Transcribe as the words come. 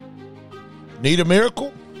Need a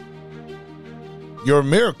miracle? Your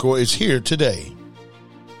miracle is here today,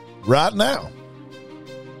 right now.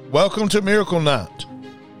 Welcome to Miracle Night.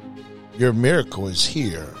 Your miracle is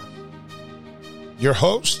here. Your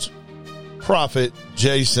host, Prophet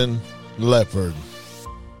Jason Leopard.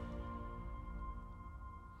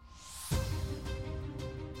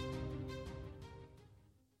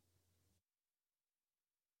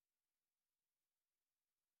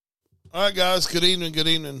 All right, guys. Good evening. Good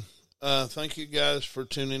evening. Thank you guys for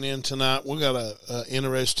tuning in tonight. We got a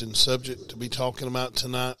interesting subject to be talking about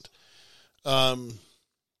tonight. I'm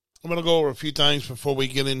going to go over a few things before we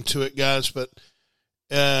get into it, guys. But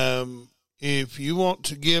if you want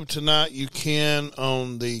to give tonight, you can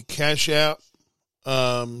on the Cash App,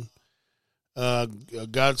 God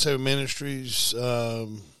Saving Ministries,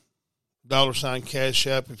 $sign Cash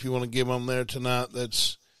App. If you want to give on there tonight,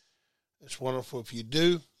 that's wonderful if you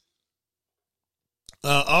do.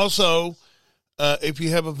 Also, if you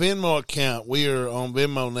have a Venmo account, we are on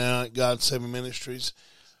Venmo now at God Saving Ministries,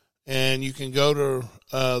 and you can go to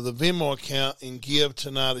the Venmo account and give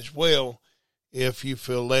tonight as well if you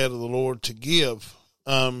feel led of the Lord to give.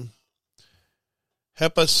 Help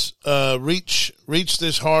us reach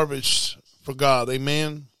this harvest for God.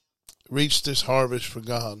 Amen. Reach this harvest for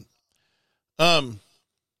God. Or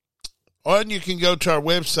you can go to our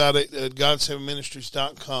website at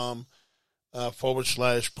GodSavingMinistries.com.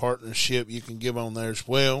 /partnership. You can give on there as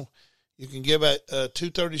well. You can give at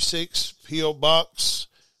 236 P.O. Box,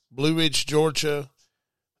 Blue Ridge, Georgia,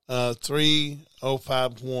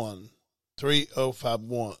 3051.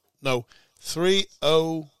 3051. No,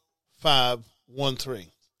 30513.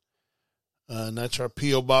 And that's our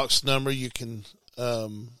P.O. Box number. You can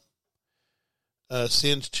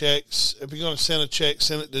send checks. If you're going to send a check,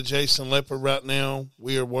 send it to Jason Leopard right now.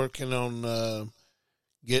 We are working on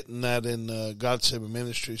getting that in God Saving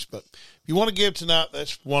Ministries. But if you want to give tonight,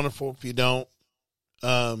 that's wonderful. If you don't,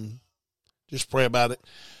 just pray about it.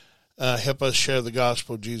 Help us share the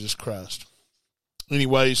gospel of Jesus Christ.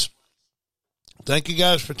 Anyways, thank you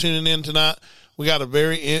guys for tuning in tonight. We got a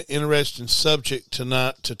very interesting subject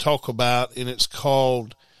tonight to talk about, and it's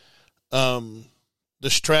called The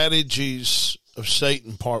Strategies of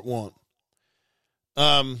Satan, Part 1.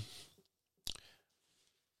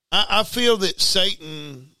 I feel that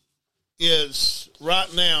Satan is,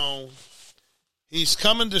 right now, he's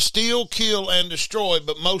coming to steal, kill, and destroy,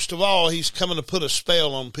 but most of all, he's coming to put a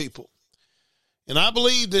spell on people. And I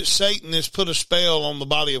believe that Satan has put a spell on the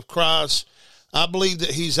body of Christ. I believe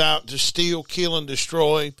that he's out to steal, kill, and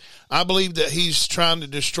destroy. I believe that he's trying to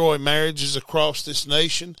destroy marriages across this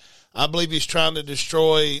nation. I believe he's trying to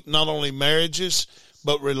destroy not only marriages,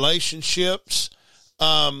 but relationships.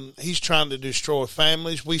 He's trying to destroy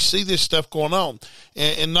families. We see this stuff going on.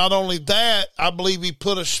 And not only that, I believe he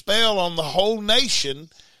put a spell on the whole nation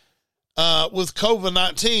with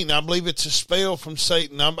COVID-19. I believe it's a spell from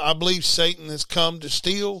Satan. I believe Satan has come to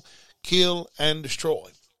steal, kill, and destroy.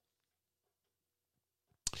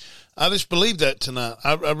 I just believe that tonight.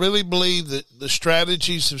 I really believe that the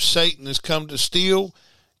strategies of Satan has come to steal,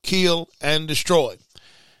 kill, and destroy.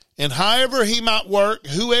 And however he might work,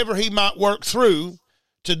 whoever he might work through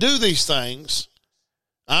to do these things,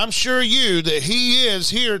 I'm sure that he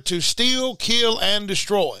is here to steal, kill, and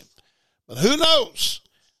destroy. But who knows?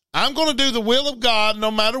 I'm going to do the will of God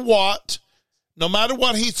no matter what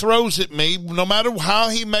he throws at me, no matter how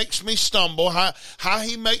he makes me stumble, how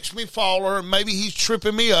he makes me fall, or maybe he's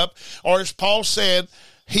tripping me up, or as Paul said,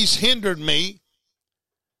 he's hindered me.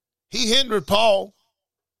 He hindered Paul.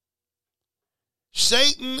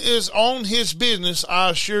 Satan is on his business,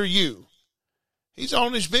 I assure you. He's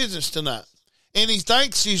on his business tonight. And he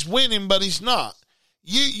thinks he's winning, but he's not.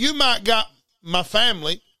 You might got my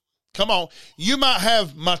family. Come on. You might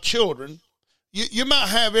have my children. You might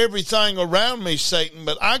have everything around me, Satan,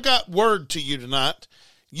 but I got word to you tonight.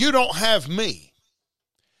 You don't have me.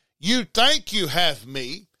 You think you have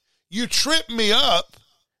me. You trip me up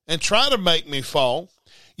and try to make me fall.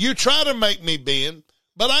 You try to make me bend.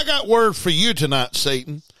 But I got word for you tonight,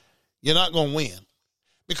 Satan. You're not going to win.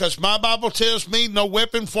 Because my Bible tells me no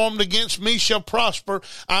weapon formed against me shall prosper.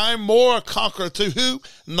 I am more a conqueror through who?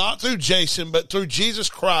 Not through Jason, but through Jesus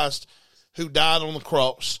Christ who died on the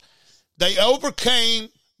cross. They overcame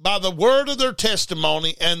by the word of their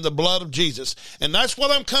testimony and the blood of Jesus. And that's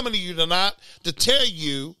what I'm coming to you tonight to tell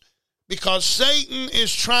you, because Satan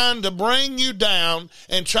is trying to bring you down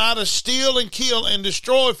and try to steal and kill and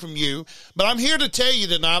destroy from you. But I'm here to tell you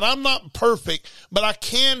tonight, I'm not perfect, but I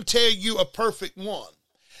can tell you a perfect one.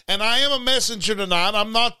 And I am a messenger tonight.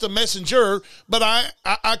 I'm not the messenger, but I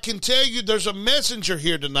can tell you there's a messenger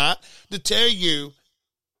here tonight to tell you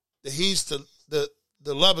that he's the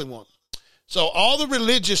loving one. So all the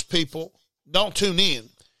religious people don't tune in,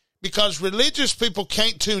 because religious people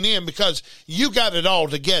can't tune in because you got it all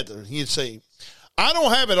together, you see. I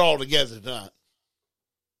don't have it all together tonight.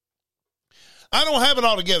 I don't have it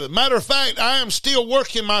all together. Matter of fact, I am still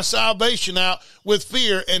working my salvation out with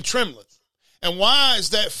fear and trembling. And why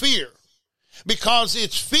is that fear? Because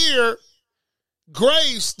it's fear,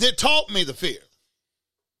 grace, that taught me the fear.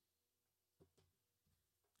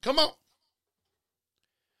 Come on.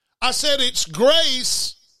 I said it's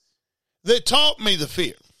grace that taught me the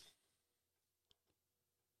fear.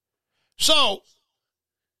 So,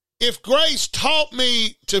 if grace taught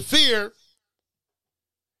me to fear,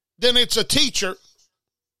 then it's a teacher.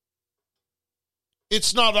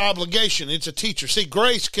 It's not an obligation. It's a teacher. See,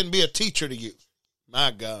 grace can be a teacher to you.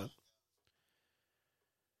 My God.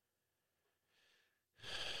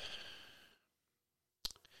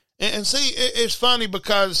 And see, it's funny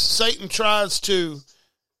because Satan tries to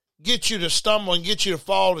get you to stumble and get you to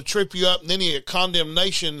fall, to trip you up, and then you get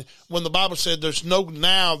condemnation when the Bible said there's no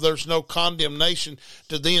condemnation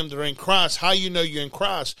to them that are in Christ. How you know you're in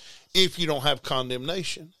Christ? If you don't have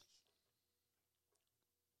condemnation.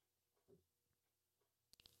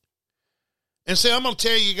 And see, I'm going to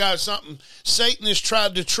tell you guys something. Satan has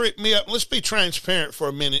tried to trip me up. Let's be transparent for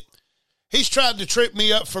a minute. He's tried to trip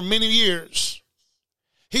me up for many years.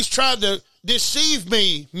 He's tried to deceive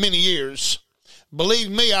me many years. Believe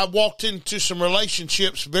me, I walked into some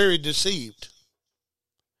relationships very deceived.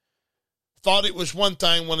 Thought it was one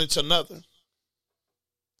thing when it's another.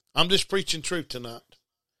 I'm just preaching truth tonight.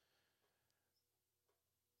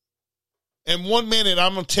 And 1 minute,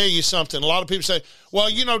 I'm going to tell you something. A lot of people say, well,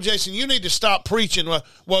 you know, Jason, you need to stop preaching.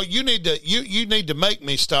 Well, you need to make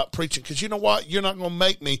me stop preaching, because you know what? You're not going to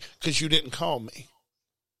make me, because you didn't call me.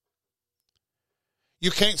 You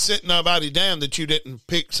can't sit nobody down that you didn't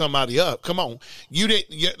pick somebody up. Come on. You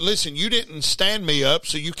didn't stand me up,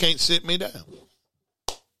 so you can't sit me down.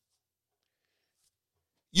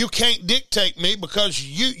 You can't dictate me because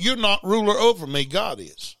you're not ruler over me. God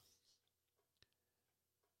is.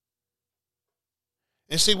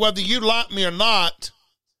 And see, whether you like me or not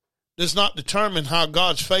does not determine how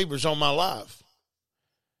God's favor's on my life.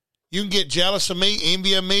 You can get jealous of me,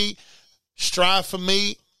 envy of me, strive for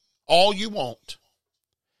me, all you want.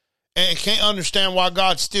 And can't understand why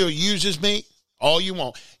God still uses me, all you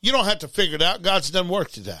want. You don't have to figure it out. God's done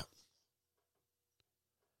worked it out.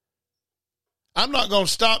 I'm not going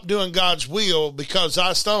to stop doing God's will because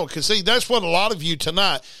I stumbled. Because see, that's what a lot of you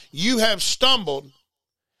tonight, you have stumbled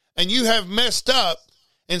and you have messed up,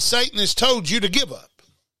 and Satan has told you to give up.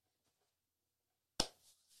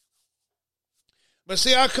 But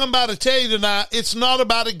see, I come by to tell you tonight, it's not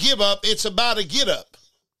about a give up, it's about a get up.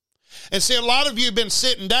 And see, a lot of you have been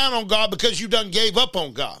sitting down on God because you done gave up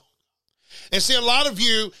on God. And see, a lot of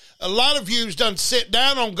you's done sit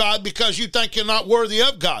down on God because you think you're not worthy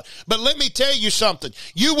of God. But let me tell you something.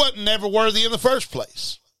 You wasn't never worthy in the first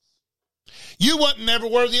place. You wasn't never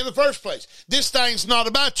worthy in the first place. This thing's not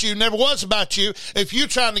about you, never was about you. If you're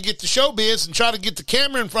trying to get the showbiz and try to get the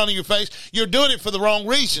camera in front of your face, you're doing it for the wrong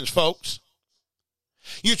reasons, folks.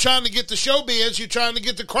 You're trying to get the showbiz, you're trying to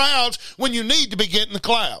get the crowds when you need to be getting the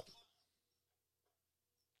cloud.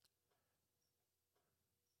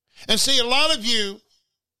 And see, a lot of you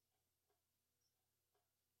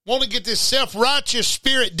want to get this self-righteous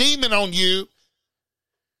spirit demon on you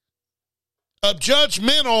of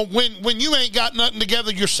judgmental when you ain't got nothing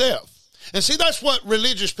together yourself. And see, that's what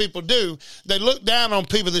religious people do. They look down on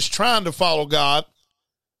people that's trying to follow God,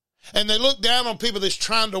 and they look down on people that's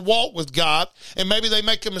trying to walk with God, and maybe they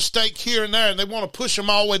make a mistake here and there, and they want to push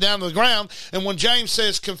them all the way down to the ground. And when James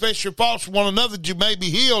says, confess your faults to one another that you may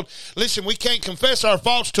be healed, listen, we can't confess our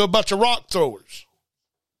faults to a bunch of rock throwers.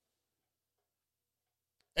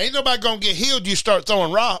 Ain't nobody going to get healed, you start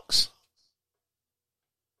throwing rocks.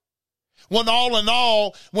 When all in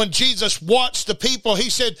all, when Jesus watched the people, he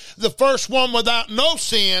said, the first one without no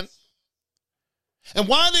sin. And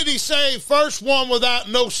why did he say first one without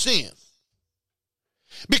no sin?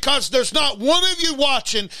 Because there's not one of you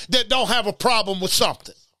watching that don't have a problem with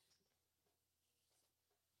something.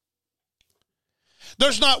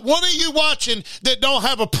 There's not one of you watching that don't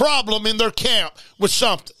have a problem in their camp with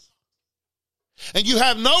something. And you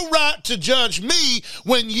have no right to judge me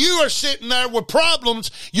when you are sitting there with problems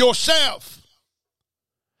yourself.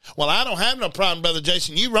 Well, I don't have no problem, Brother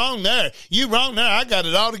Jason. You wrong there. You wrong there. I got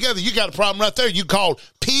it all together. You got a problem right there. You called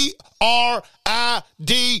Pride.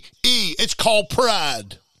 It's called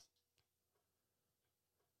pride.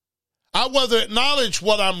 I'd rather acknowledge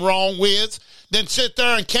what I'm wrong with than sit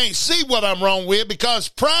there and can't see what I'm wrong with, because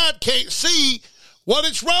pride can't see what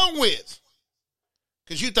it's wrong with,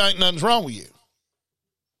 because you think nothing's wrong with you.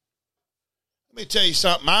 Let me tell you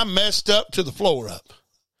something. I messed up to the floor up.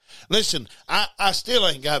 Listen, I still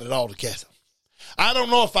ain't got it all together. I don't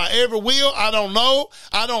know if I ever will. I don't know.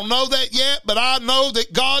 I don't know that yet, but I know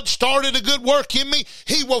that God started a good work in me.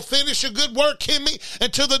 He will finish a good work in me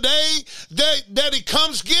until the day that he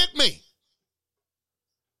comes get me.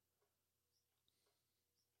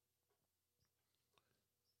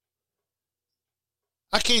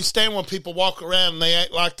 I can't stand when people walk around and they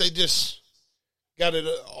act like they just got it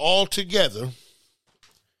all together.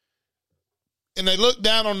 And they look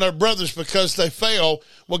down on their brothers because they fail.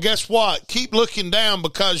 Well, guess what? Keep looking down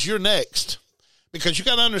because you're next. Because you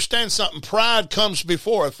got to understand something. Pride comes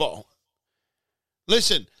before a fall.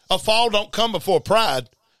 Listen, a fall don't come before pride.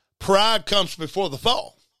 Pride comes before the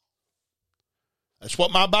fall. That's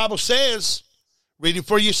what my Bible says. Read it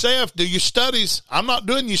for yourself. Do your studies. I'm not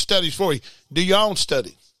doing your studies for you. Do your own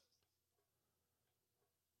study.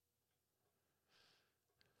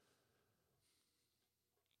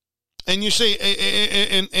 And you see,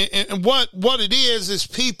 and what it is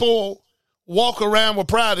people walk around with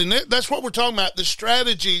pride. And that's what we're talking about, the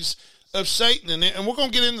strategies of Satan. And we're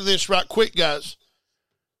going to get into this right quick, guys,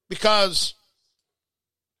 because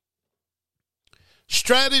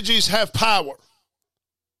strategies have power.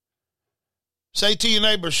 Say to your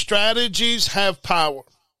neighbor, strategies have power.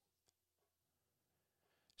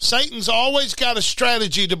 Satan's always got a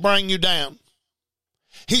strategy to bring you down.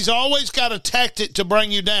 He's always got a tactic to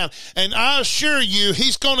bring you down. And I assure you,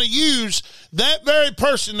 he's going to use that very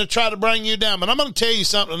person to try to bring you down. But I'm going to tell you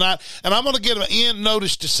something tonight, and I'm going to give an end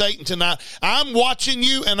notice to Satan tonight. I'm watching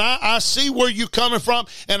you, and I see where you're coming from,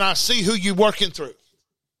 and I see who you're working through.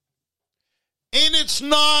 And it's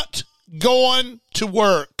not going to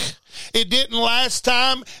work. It didn't last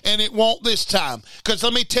time, and it won't this time. Because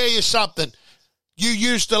let me tell you something. You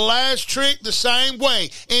used the last trick the same way,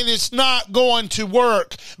 and it's not going to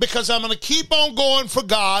work, because I'm going to keep on going for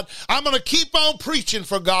God. I'm going to keep on preaching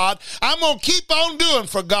for God. I'm going to keep on doing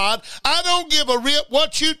for God. I don't give a rip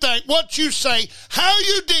what you think, what you say, how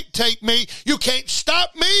you dictate me. You can't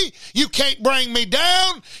stop me. You can't bring me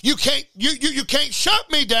down. You can't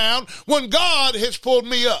shut me down when God has pulled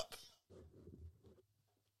me up.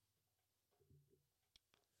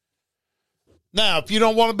 Now, if you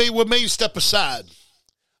don't want to be with me, step aside.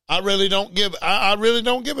 I really don't give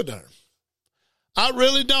a darn. I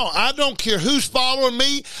really don't. I don't care who's following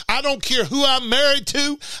me. I don't care who I'm married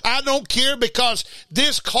to. I don't care, because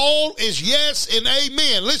this call is yes and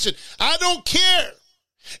amen. Listen, I don't care.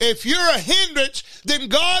 If you're a hindrance, then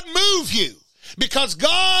God move you, because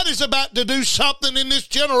God is about to do something in this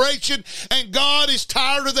generation, and God is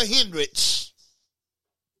tired of the hindrance.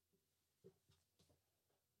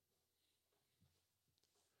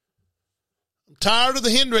 Tired of the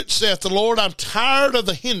hindrance, saith the Lord. I'm tired of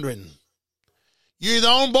the hindering. You're either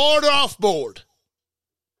on board or off board.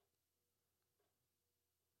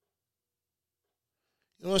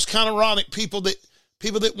 You know, it's kind of ironic. People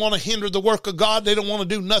that want to hinder the work of God, they don't want to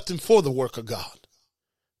do nothing for the work of God.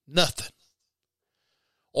 Nothing.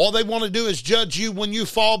 All they want to do is judge you when you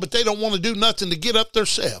fall, but they don't want to do nothing to get up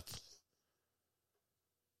themselves.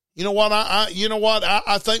 You know what?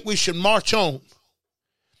 I think we should march on.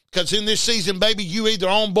 Because in this season, baby, you either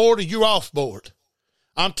on board or you're off board.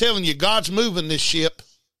 I'm telling you, God's moving this ship.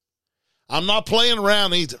 I'm not playing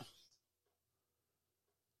around either.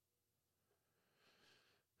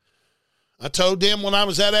 I told them when I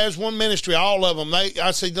was at As One Ministry, all of them,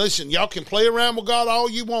 I said, listen, y'all can play around with God all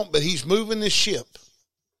you want, but he's moving this ship.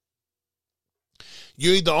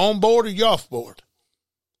 You're either on board or you're off board.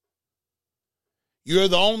 You're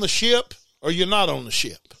either on the ship or you're not on the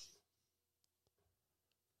ship.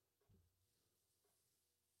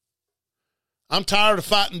 I'm tired of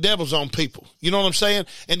fighting devils on people. You know what I'm saying?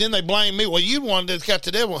 And then they blame me. Well, you the one that's got the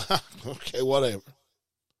devil. Okay, whatever.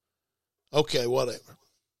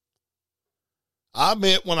 I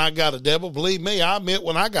admit when I got a devil. Believe me, I admit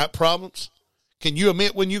when I got problems. Can you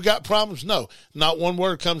admit when you got problems? No. Not one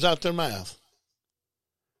word comes out their mouth.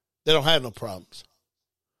 They don't have no problems.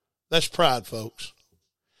 That's pride, folks.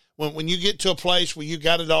 When you get to a place where you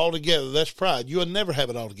got it all together, that's pride. You'll never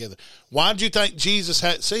have it all together. Why do you think Jesus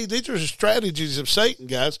had? See, these are strategies of Satan,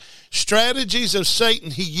 guys. Strategies of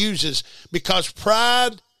Satan he uses, because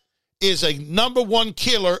pride is a number one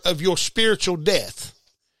killer of your spiritual death.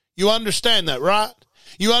 You understand that, right?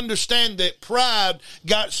 You understand that pride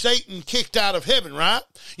got Satan kicked out of heaven, right?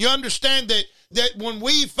 You understand that when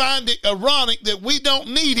we find it ironic that we don't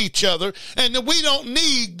need each other, and that we don't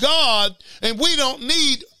need God, and we don't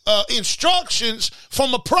need instructions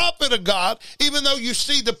from a prophet of God, even though you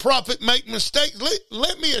see the prophet make mistakes.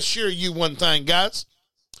 Let me assure you one thing, guys.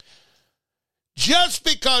 Just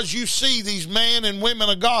because you see these men and women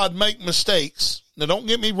of God make mistakes, now don't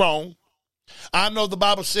get me wrong, I know the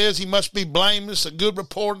Bible says he must be blameless, a good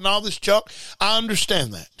report, and all this junk. I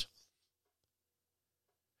understand that.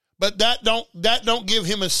 But that don't give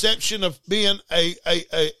him a section of being a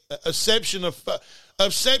section of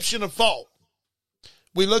fault.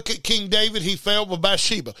 We look at King David, he fell with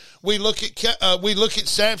Bathsheba. We look at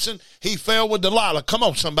Samson, he fell with Delilah. Come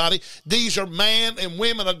on, somebody. These are men and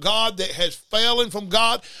women of God that has fallen from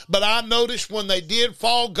God. But I noticed when they did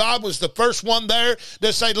fall, God was the first one there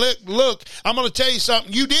to say, look, I'm going to tell you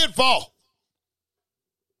something. You did fall.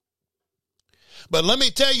 But let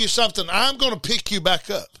me tell you something. I'm going to pick you back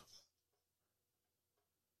up.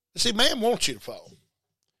 See, man wants you to fall.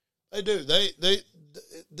 They do.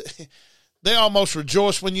 They almost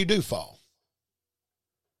rejoice when you do fall.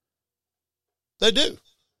 They do.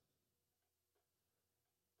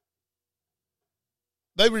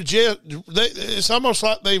 It's almost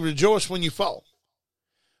like they rejoice when you fall.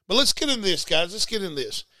 But let's get into this, guys. Let's get into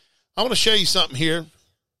this. I want to show you something here.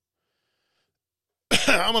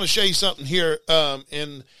 I'm going to show you something here.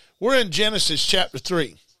 And we're in Genesis chapter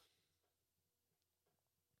 3.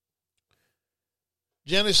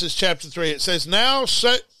 Genesis chapter 3. It says, Now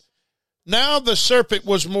the serpent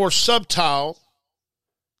was more subtle.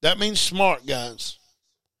 That means smart, guys.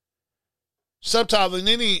 Subtle than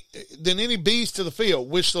any beast of the field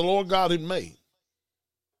which the Lord God had made.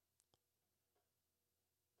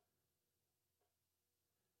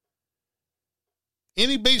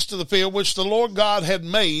 Any beast of the field which the Lord God had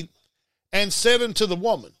made, and said unto the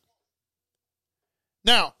woman.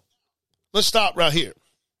 Now, let's stop right here.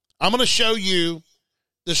 I'm going to show you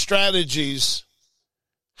the strategies,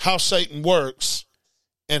 how Satan works,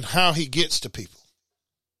 and how he gets to people.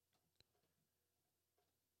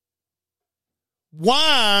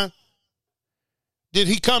 Why did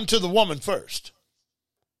he come to the woman first?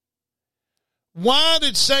 Why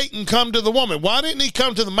did Satan come to the woman? Why didn't he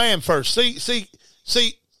come to the man first?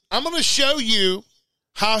 See, I'm going to show you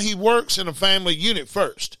how he works in a family unit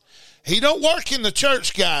first. He don't work in the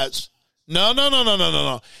church, guys.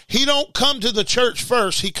 No. He don't come to the church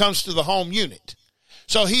first. He comes to the home unit.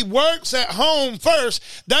 So he works at home first.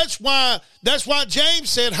 That's why James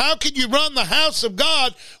said, how can you run the house of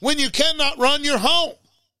God when you cannot run your home?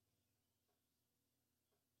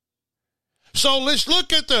 So let's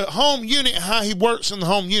look at the home unit, how he works in the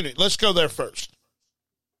home unit. Let's go there first.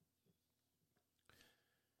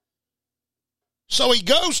 So he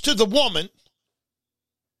goes to the woman,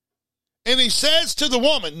 and he says to the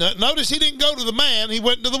woman, notice he didn't go to the man, he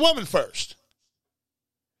went to the woman first.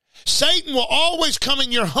 Satan will always come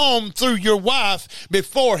in your home through your wife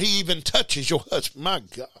before he even touches your husband. My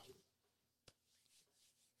God.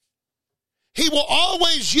 He will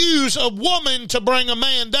always use a woman to bring a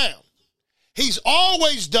man down. He's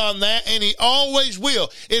always done that, and he always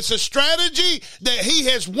will. It's a strategy that he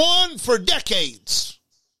has won for decades.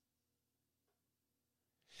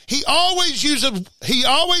 He always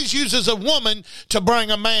uses a woman to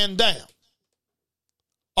bring a man down.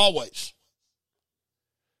 Always.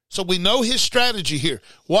 So we know his strategy here.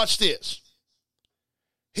 Watch this.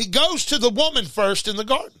 He goes to the woman first in the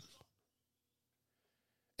garden.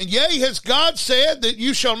 And yea, has God said that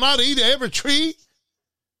you shall not eat of every tree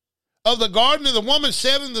of the garden? And the woman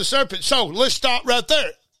said unto the serpent. So let's stop right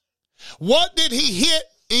there. What did he hit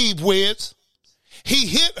Eve with? He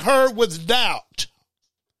hit her with doubt.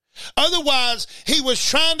 Otherwise, he was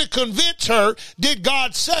trying to convince her, did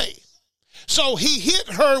God say? So he hit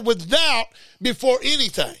her with doubt before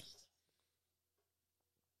anything.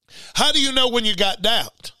 How do you know when you got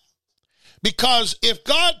doubt? Because if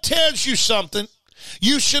God tells you something,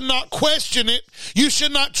 you should not question it. You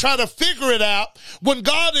should not try to figure it out when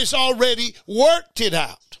God has already worked it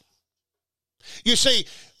out. You see,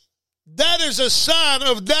 that is a sign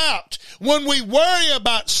of doubt. When we worry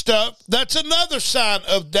about stuff, that's another sign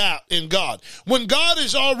of doubt in God. When God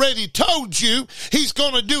has already told you he's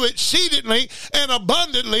going to do exceedingly and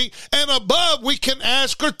abundantly and above we can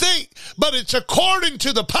ask or think. But it's according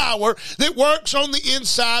to the power that works on the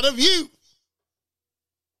inside of you.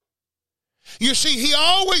 You see, he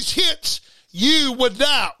always hits you with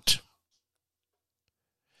doubt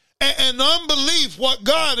and unbelief what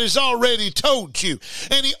God has already told you.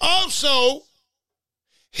 And he also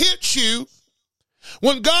hits you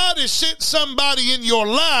when God has sent somebody in your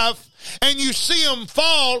life and you see them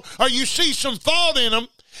fall or you see some fault in them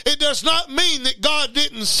It does not mean that God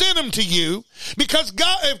didn't send them to you, because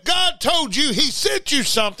if God told you he sent you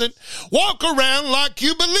something, walk around like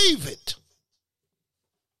you believe it.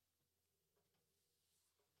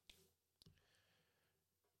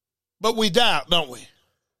 But we doubt, don't we?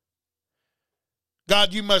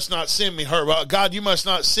 God, you must not send me her. God, you must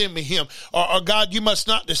not send me him. Or God, you must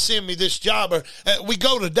not send me this job. Or we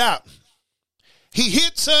go to doubt. He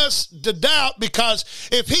hits us to doubt, because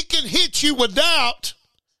if he can hit you with doubt,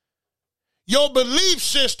 your belief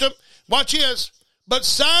system, watch this, but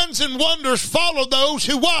signs and wonders follow those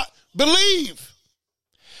who what? Believe.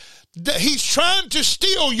 He's trying to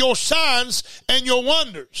steal your signs and your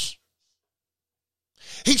wonders.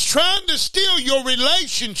 He's trying to steal your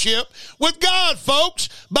relationship with God, folks,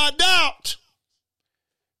 by doubt.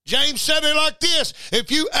 James said it like this: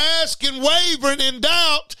 if you ask and waver in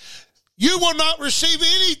doubt, you will not receive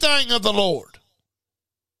anything of the Lord.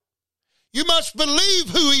 You must believe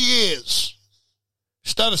who he is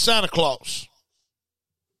instead of Santa Claus.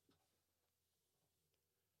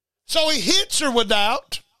 So he hits her with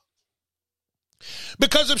doubt,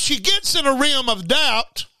 because if she gets in a realm of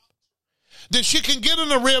doubt, then she can get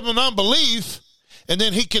in a realm of unbelief, and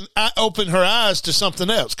then he can open her eyes to something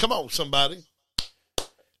else. Come on, somebody.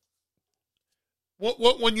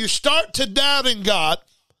 When you start to doubt in God,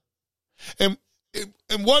 and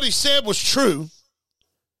what he said was true.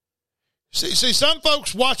 See, some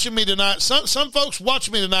folks watching me tonight, some folks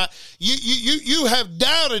watching me tonight, you have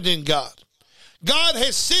doubted in God. God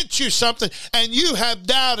has sent you something, and you have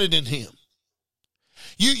doubted in him.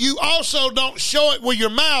 You also don't show it with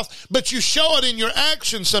your mouth, but you show it in your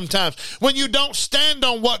actions sometimes when you don't stand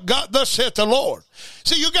on what God, thus saith the Lord.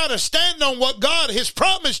 See, you got to stand on what God has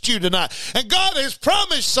promised you tonight. And God has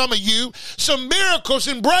promised some of you some miracles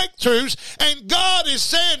and breakthroughs, and God is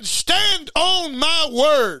saying, stand on my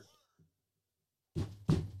word.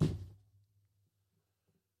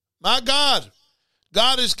 My God,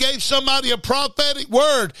 God has gave somebody a prophetic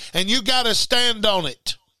word, and you got to stand on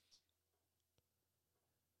it.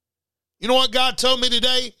 You know what God told me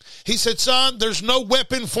today? He said, son, there's no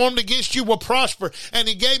weapon formed against you will prosper. And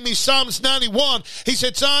he gave me Psalms 91. He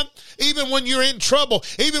said, son, even when you're in trouble,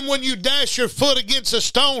 even when you dash your foot against a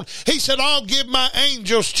stone, he said, I'll give my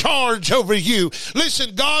angels charge over you.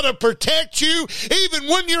 Listen, God will protect you even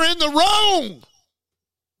when you're in the wrong.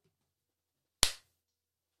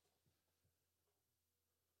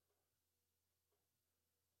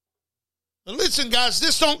 Listen, guys,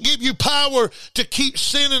 this don't give you power to keep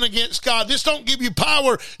sinning against God. This don't give you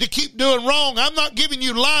power to keep doing wrong. I'm not giving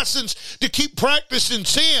you license to keep practicing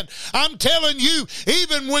sin. I'm telling you,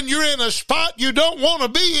 even when you're in a spot you don't want to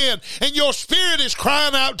be in, and your spirit is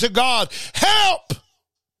crying out to God, help!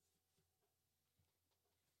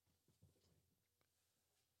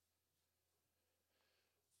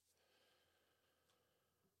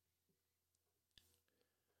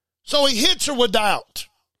 So he hits her with doubt.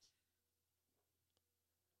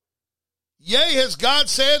 Yea, has God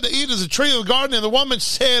said to eat of the tree of the garden? And the woman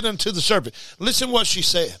said unto the serpent, listen what she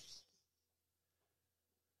said.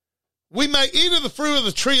 We may eat of the fruit of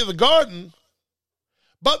the tree of the garden,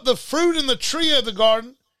 but the fruit in the tree of the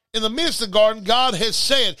garden, in the midst of the garden, God has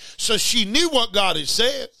said. So she knew what God had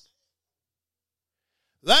said.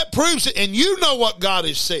 That proves it. And you know what God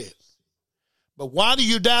has said. But why do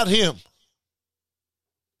you doubt him?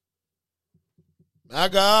 My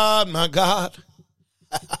God, my God.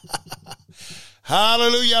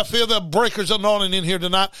 Hallelujah. I feel the breaker's anointing in here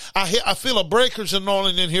tonight. I feel a breaker's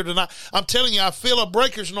anointing in here tonight. I'm telling you, I feel a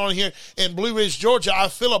breaker's anointing here in Blue Ridge, Georgia. I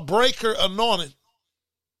feel a breaker anointing.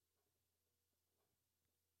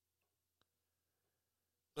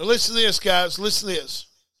 Now listen to this, guys. Listen to this.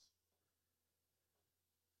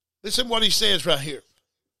 Listen to what he says right here.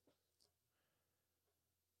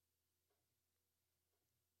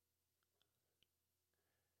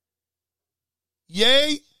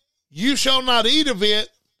 Yea, you shall not eat of it,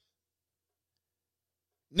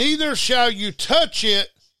 neither shall you touch it,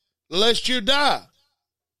 lest you die.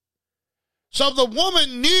 So the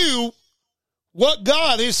woman knew what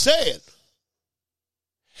God has said.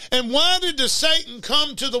 And why did the Satan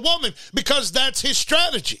come to the woman? Because that's his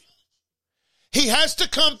strategy. He has to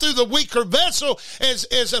come through the weaker vessel. As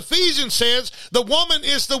Ephesians says, the woman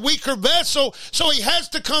is the weaker vessel. So he has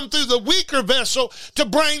to come through the weaker vessel to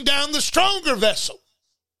bring down the stronger vessel.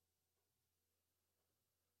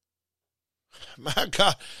 My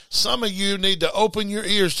God, some of you need to open your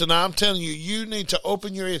ears tonight. I'm telling you, you need to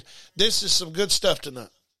open your ears. This is some good stuff tonight.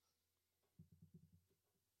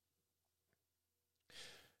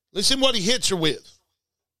 Listen what he hits her with.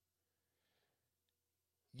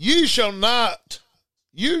 You shall not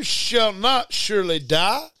you shall not surely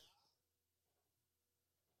die.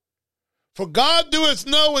 For God doeth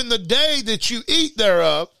know in the day that you eat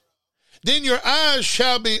thereof, then your eyes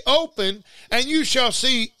shall be opened, and you shall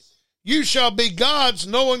be gods,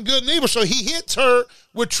 knowing good and evil. So he hits her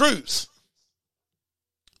with truth.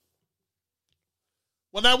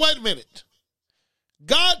 Well, now, wait a minute.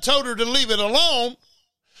 God told her to leave it alone,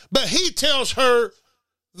 but he tells her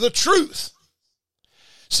the truth.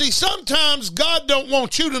 See, sometimes God don't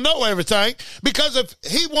want you to know everything, because if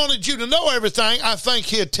he wanted you to know everything, I think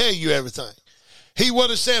he'd tell you everything. He would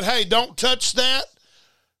have said, hey, don't touch that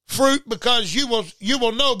fruit because you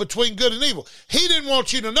will know between good and evil. He didn't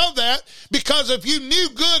want you to know that, because if you knew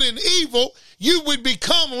good and evil, you would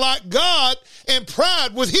become like God and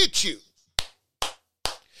pride would hit you.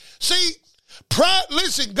 See, pride,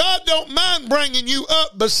 listen, God don't mind bringing you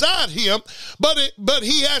up beside him, but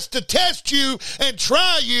he has to test you and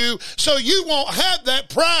try you so you won't have that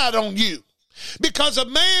pride on you. Because a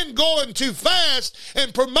man going too fast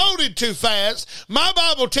and promoted too fast, my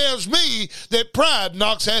Bible tells me that pride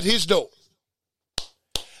knocks at his door.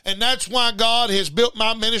 And that's why God has built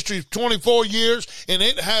my ministry 24 years, and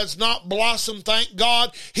it has not blossomed, thank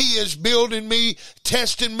God. He is building me,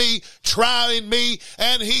 testing me, trying me,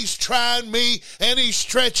 and he's trying me, and he's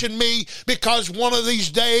stretching me, because one of these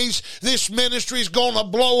days, this ministry is going to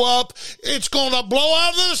blow up. It's going to blow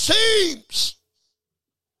out of the seams.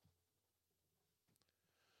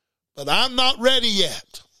 But I'm not ready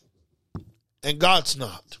yet, and God's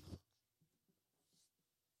not.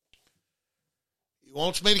 He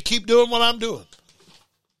wants me to keep doing what I'm doing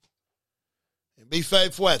and be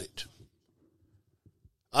faithful at it.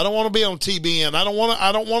 I don't want to be on TBN. I don't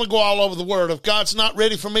want to go all over the world. If God's not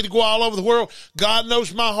ready for me to go all over the world, God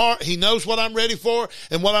knows my heart. He knows what I'm ready for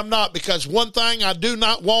and what I'm not. Because one thing I do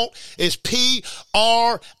not want is PRIDE.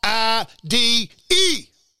 I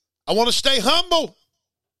want to stay humble.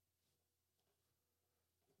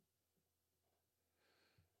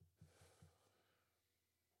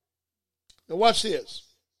 Now watch this.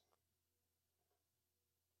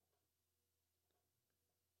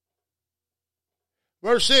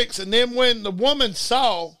 Verse 6, and then when the woman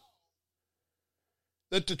saw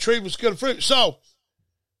that the tree was good of fruit. So,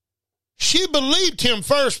 she believed him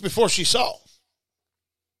first before she saw.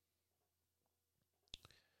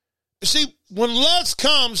 You see, when lust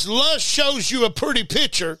comes, lust shows you a pretty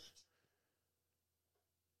picture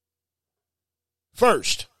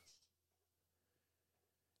first.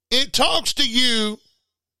 It talks to you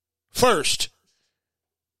first.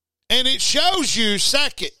 And it shows you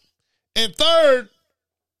second. And third,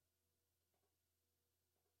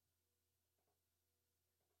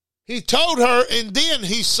 he told her, and then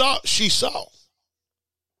she saw.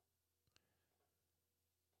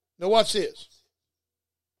 Now watch this.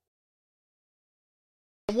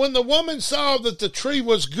 And when the woman saw that the tree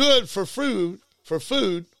was good for food,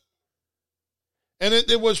 and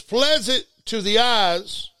it was pleasant to the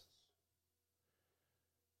eyes.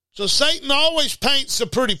 So Satan always paints a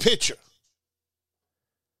pretty picture.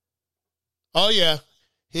 Oh, yeah.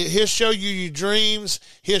 He'll show you your dreams.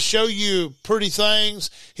 He'll show you pretty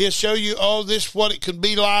things. He'll show you, oh, this is what it could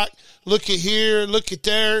be like. Look at here, look at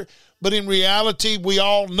there. But in reality, we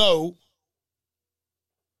all know.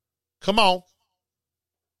 Come on.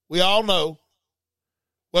 We all know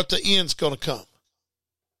what the end's going to come.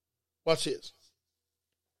 Watch this.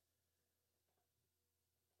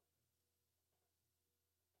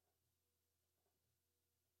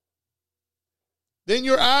 Then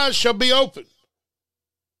your eyes shall be open,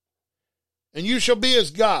 and you shall be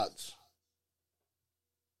as gods.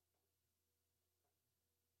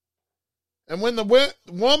 And when the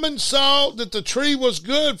woman saw that the tree was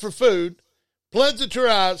good for food, pleasant to her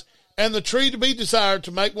eyes, and the tree to be desired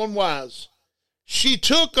to make one wise, she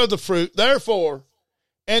took of the fruit, therefore,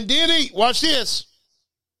 and did eat. Watch this.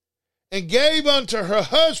 And gave unto her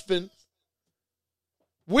husband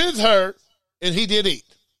with her, and he did eat.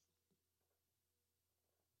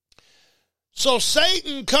 So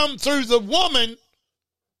Satan come through the woman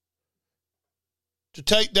to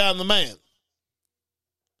take down the man.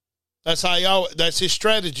 That's his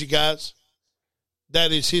strategy, guys.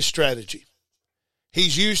 That is his strategy.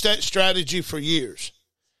 He's used that strategy for years.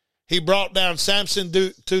 He brought down Samson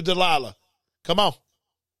to Delilah. Come on.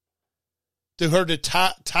 Through her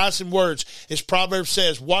enticing words. As Proverbs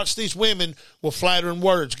says, watch these women with flattering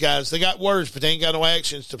words, guys. They got words, but they ain't got no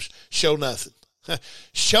actions to show nothing.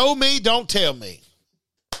 Show me, don't tell me.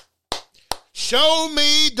 Show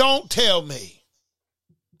me, don't tell me.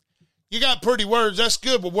 You got pretty words. That's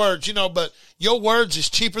good with words, but your words is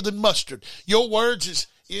cheaper than mustard. Your words is,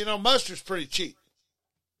 mustard's pretty cheap.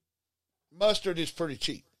 mustard is pretty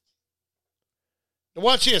cheap. Now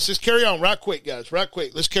watch this. Let's carry on right quick, guys. Right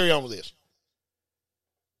quick. Let's carry on with this.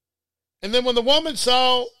 And then when the woman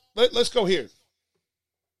saw, let's go here.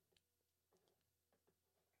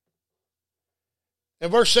 In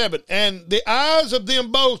verse 7, and the eyes of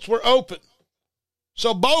them both were open.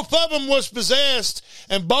 So both of them was possessed,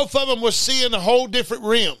 and both of them was seeing a whole different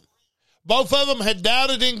realm. Both of them had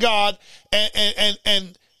doubted in God,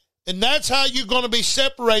 and that's how you're going to be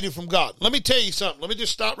separated from God. Let me tell you something. Let me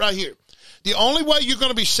just stop right here. The only way you're going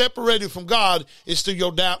to be separated from God is through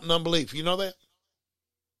your doubt and unbelief. You know that?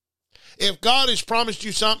 If God has promised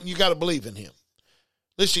you something, you got to believe in him.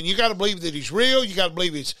 Listen, you got to believe that he's real. You got to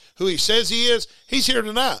believe he's who he says he is. He's here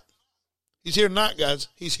tonight. He's here tonight, guys.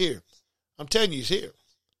 He's here. I'm telling you, he's here.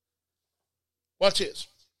 Watch this.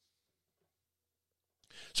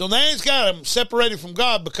 So now he's got them separated from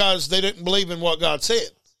God because they didn't believe in what God said.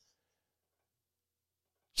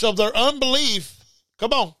 So their unbelief,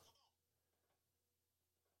 come on.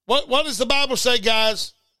 What does the Bible say,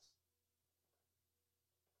 guys?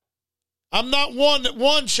 I'm not one that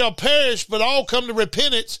one shall perish, but all come to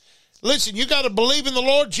repentance. Listen, you got to believe in the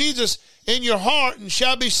Lord Jesus in your heart and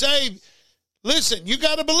shall be saved. Listen, you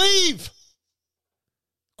got to believe.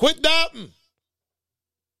 Quit doubting.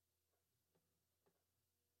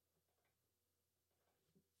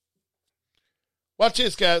 Watch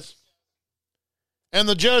this, guys. And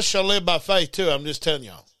the just shall live by faith, too. I'm just telling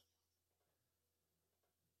y'all.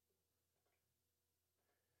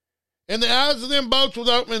 And the eyes of them both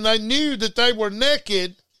were open, and they knew that they were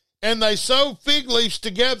naked, and they sewed fig leaves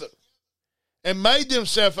together and made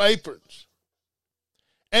themselves aprons.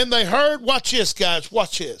 And they heard, watch this, guys,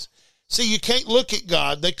 watch this. See, you can't look at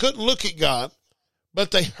God. They couldn't look at God,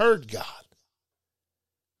 but they heard God.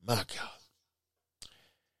 My God.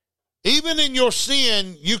 Even in your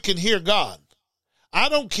sin, you can hear God. I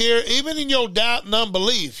don't care. Even in your doubt and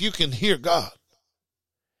unbelief, you can hear God.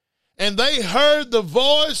 And they heard the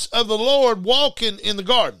voice of the Lord walking in the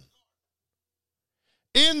garden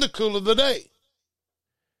in the cool of the day.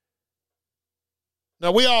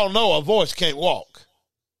 Now, we all know a voice can't walk.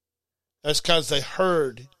 That's because they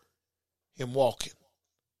heard him walking.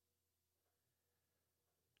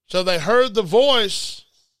 So they heard the voice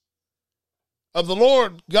of the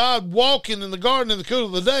Lord God walking in the garden in the cool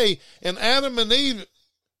of the day, and Adam and Eve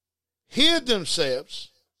hid themselves.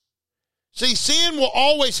 See, sin will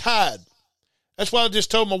always hide. That's why I just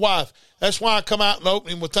told my wife. That's why I come out and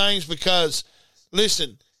open with things, because,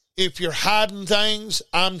 listen, if you're hiding things,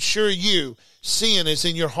 I'm sure sin is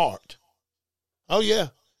in your heart. Oh, yeah.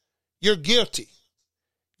 You're guilty.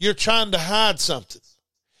 You're trying to hide something.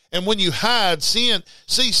 And when you hide sin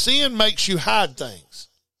makes you hide things.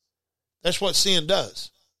 That's what sin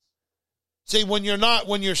does. See, when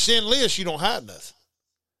you're sinless, you don't hide nothing.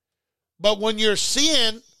 But when you're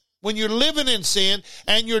living in sin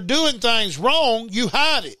and you're doing things wrong, you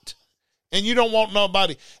hide it. And you don't want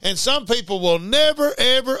nobody. And some people will never,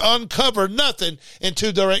 ever uncover nothing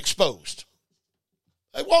until they're exposed.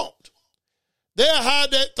 They won't. They'll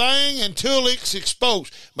hide that thing until it's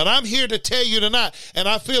exposed. But I'm here to tell you tonight, and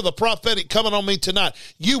I feel the prophetic coming on me tonight,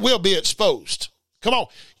 you will be exposed. Come on.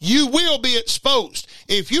 You will be exposed.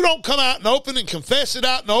 If you don't come out and open and confess it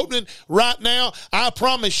out in opening right now, I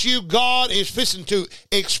promise you God is fixing to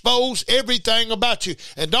expose everything about you.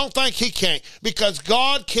 And don't think he can't, because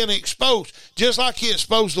God can expose just like he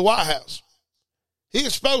exposed the White House. He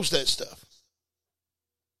exposed that stuff.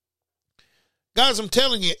 Guys, I'm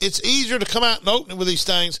telling you, it's easier to come out and open with these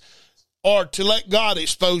things or to let God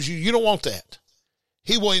expose you. You don't want that.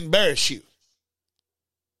 He will embarrass you.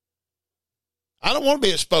 I don't want to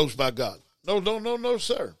be exposed by God. No,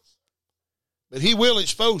 sir. But he will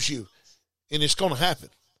expose you, and it's going to happen.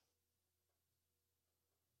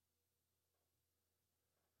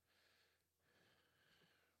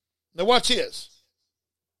 Now watch this.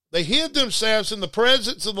 They hid themselves in the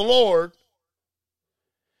presence of the Lord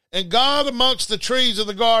and God amongst the trees of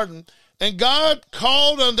the garden. And God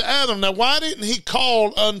called unto Adam. Now why didn't he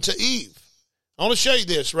call unto Eve? I want to show you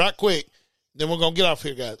this right quick. Then we're going to get off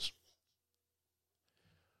here, guys.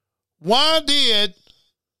 Why did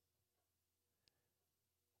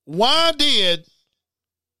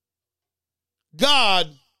God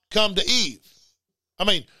come to Eve? I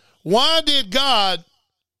mean, why did God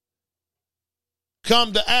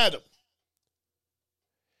come to Adam?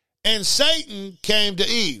 And Satan came to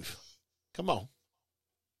Eve. Come on.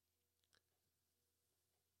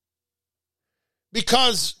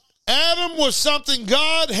 Because Adam was something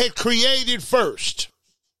God had created first.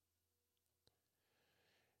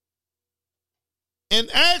 And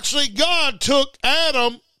actually, God took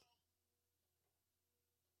Adam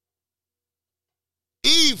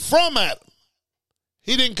Eve from Adam.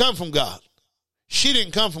 He didn't come from God. She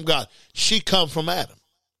didn't come from God. She come from Adam.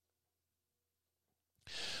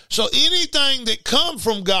 So anything that come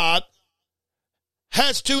from God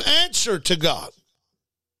has to answer to God.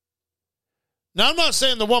 Now, I'm not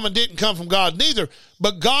saying the woman didn't come from God neither,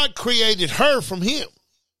 but God created her from him.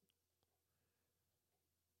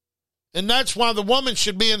 And that's why the woman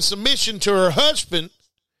should be in submission to her husband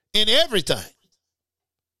in everything.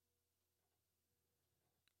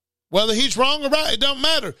 Whether he's wrong or right, it don't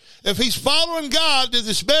matter. If he's following God to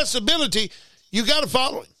his best ability, you got to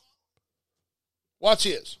follow him. Watch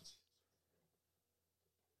this.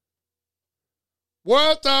 Where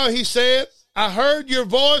art thou, he said, I heard your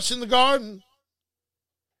voice in the garden,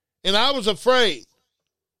 and I was afraid,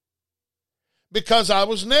 because I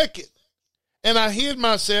was naked. And I hid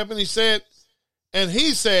myself, and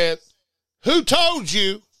he said, who told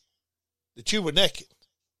you that you were naked?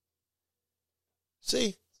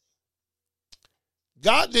 See?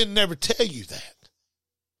 God didn't ever tell you that.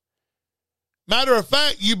 Matter of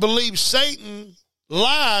fact, you believe Satan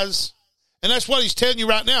lies, and that's what he's telling you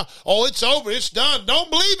right now. Oh, it's over. It's done. Don't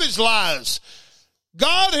believe his lies.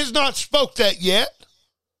 God has not spoke that yet.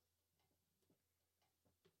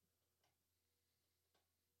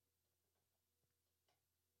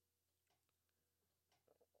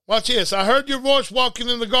 Watch this. I heard your voice walking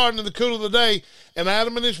in the garden in the cool of the day, and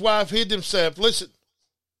Adam and his wife hid themselves. Listen.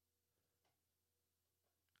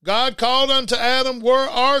 God called unto Adam, where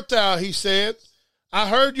art thou? He said, I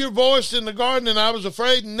heard your voice in the garden, and I was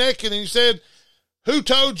afraid and naked. And he said, who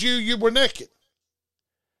told you you were naked?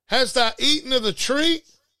 Hast thou eaten of the tree?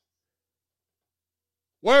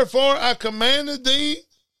 Wherefore I commanded thee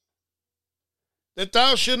that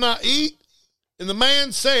thou should not eat. And the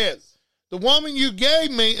man said, the woman you gave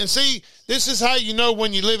me, and see, this is how you know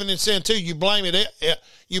when you're living in sin too. You blame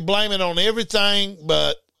it on everything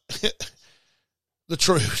but the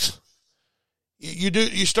truth.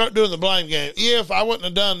 You start doing the blame game. If I wouldn't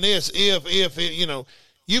have done this, if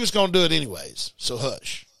you was going to do it anyways. So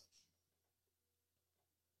hush.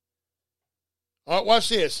 All right, watch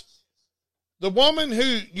this. The woman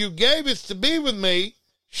who you gavest to be with me,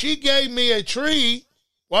 she gave me a tree.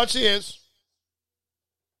 Watch this.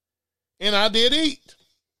 And I did eat.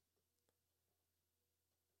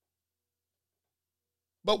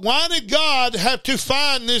 But why did God have to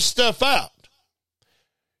find this stuff out?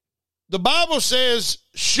 The Bible says,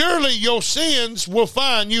 surely your sins will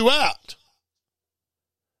find you out.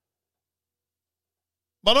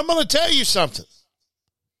 But I'm going to tell you something.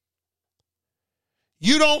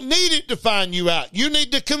 You don't need it to find you out. You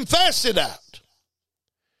need to confess it out.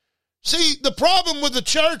 See, the problem with the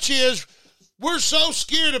church is we're so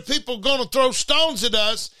scared of people going to throw stones at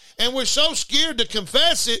us, and we're so scared to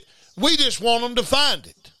confess it, we just want them to find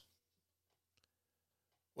it.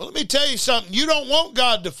 Well, let me tell you something. You don't want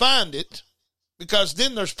God to find it, because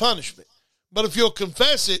then there's punishment. But if you'll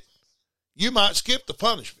confess it, you might skip the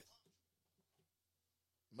punishment.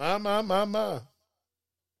 My.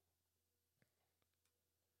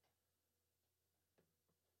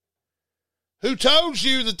 Who told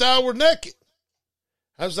you that thou were naked?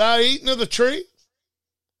 Hast thou eaten of the tree?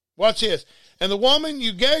 Watch this. And the woman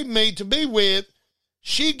you gave me to be with,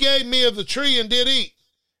 she gave me of the tree and did eat.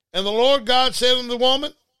 And the Lord God said unto the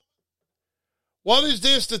woman, what is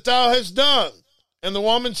this that thou hast done? And the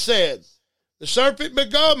woman said, the serpent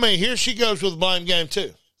beguiled me. Here she goes with the blame game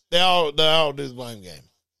too. They all do the blame game.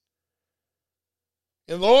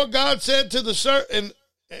 And the Lord God said to the serpent,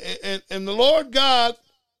 and the Lord God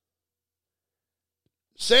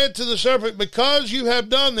said to the serpent, because you have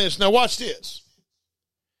done this. Now watch this.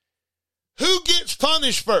 Who gets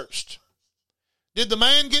punished first? Did the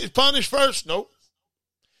man get punished first? Nope.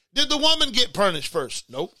 Did the woman get punished first?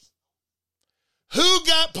 Nope. Who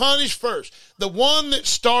got punished first? The one that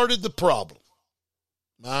started the problem.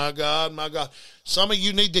 My God, my God. Some of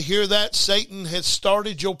you need to hear that. Satan has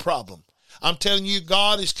started your problem. I'm telling you,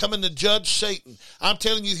 God is coming to judge Satan. I'm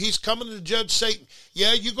telling you, he's coming to judge Satan.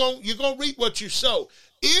 Yeah, you're gonna reap what you sow.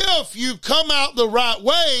 If you come out the right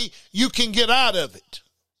way, you can get out of it.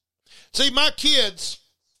 See, my kids,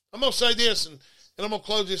 I'm going to say this, and I'm going to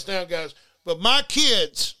close this now, guys. But my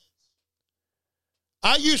kids,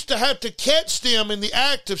 I used to have to catch them in the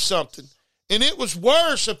act of something. And it was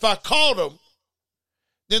worse if I caught them.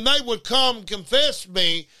 Then they would come and confess to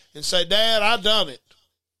me and say, Dad, I done it.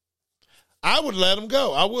 I would let them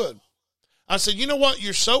go. I would. I said, you know what?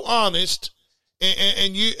 You're so honest,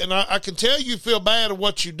 and I can tell you feel bad of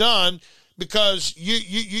what you done because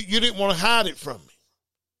you didn't want to hide it from me.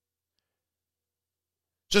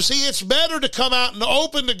 So see, it's better to come out and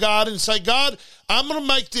open to God and say, God, I'm going to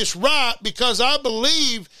make this right because I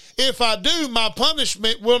believe if I do, my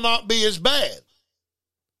punishment will not be as bad.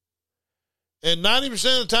 And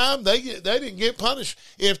 90% of the time, they didn't get punished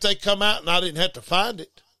if they come out and I didn't have to find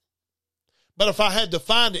it. But if I had to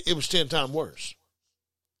find it, it was 10 times worse.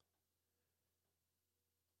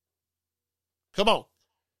 Come on.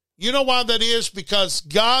 You know why that is? Because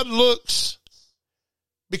God looks,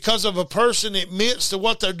 because of a person admits to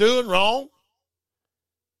what they're doing wrong,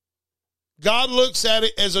 God looks at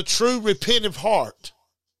it as a true repentant heart.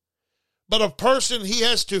 But a person, he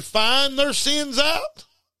has to find their sins out,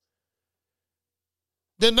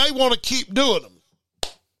 then they want to keep doing them.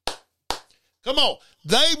 Come on.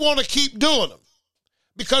 They want to keep doing them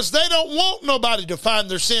because they don't want nobody to find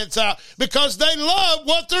their sins out because they love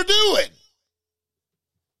what they're doing.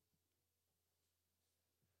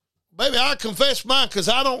 Baby, I confess mine because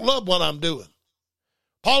I don't love what I'm doing.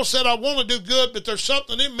 Paul said, I want to do good, but there's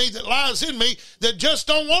something in me that lies in me that just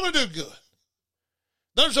don't want to do good.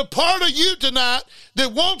 There's a part of you tonight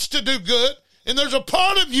that wants to do good, and there's a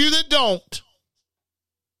part of you that don't.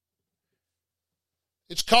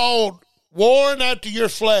 It's called warring after your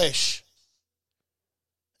flesh.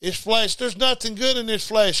 It's flesh. There's nothing good in this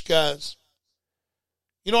flesh, guys.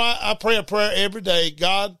 You know, I pray a prayer every day.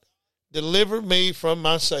 God, deliver me from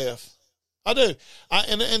myself. I do.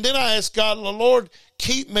 And then I ask God, Lord,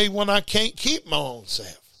 keep me when I can't keep my own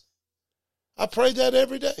self. I pray that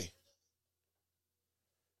every day.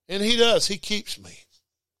 And he does. He keeps me.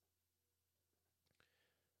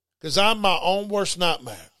 Because I'm my own worst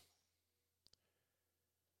nightmare.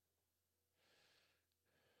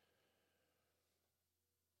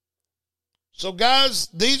 So, guys,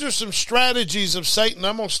 these are some strategies of Satan.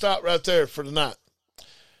 I'm going to stop right there for tonight.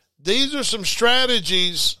 These are some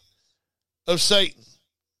strategies of Satan.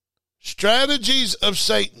 Strategies of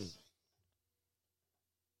Satan.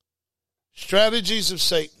 Strategies of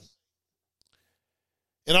Satan.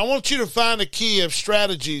 And I want you to find a key of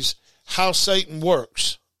strategies, how Satan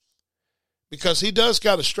works. Because he does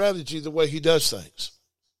got a strategy the way he does things.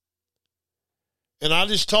 And I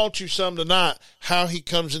just taught you some tonight how he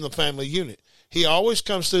comes in the family unit. He always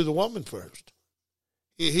comes through the woman first.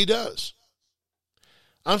 He does.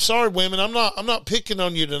 I'm sorry, women. I'm not picking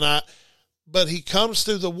on you tonight, but he comes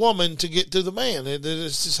through the woman to get to the man.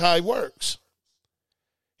 This is how he works.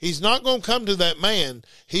 He's not going to come to that man.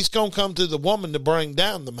 He's going to come to the woman to bring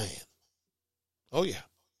down the man. Oh, yeah.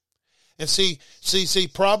 And see,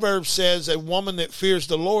 Proverbs says a woman that fears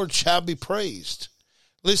the Lord shall be praised.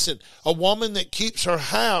 Listen, a woman that keeps her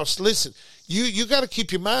house, listen, you got to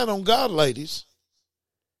keep your mind on God, ladies.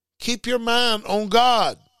 Keep your mind on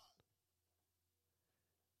God.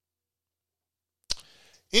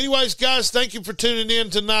 Anyways, guys, thank you for tuning in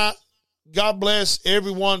tonight. God bless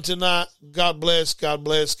everyone tonight. God bless, God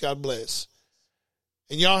bless, God bless.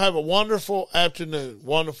 And y'all have a wonderful afternoon.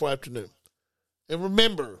 Wonderful afternoon. And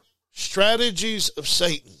remember, strategies of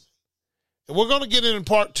Satan. And we're going to get into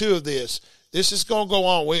part 2 of this. This is going to go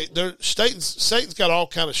on. Satan's got all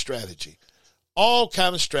kind of strategy. All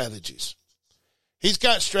kind of strategies. He's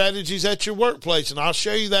got strategies at your workplace, and I'll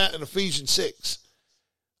show you that in Ephesians 6.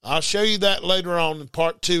 I'll show you that later on in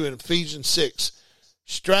part 2 in Ephesians 6.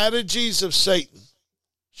 Strategies of Satan.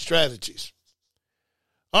 Strategies.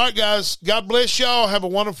 All right, guys. God bless y'all. Have a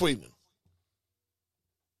wonderful evening.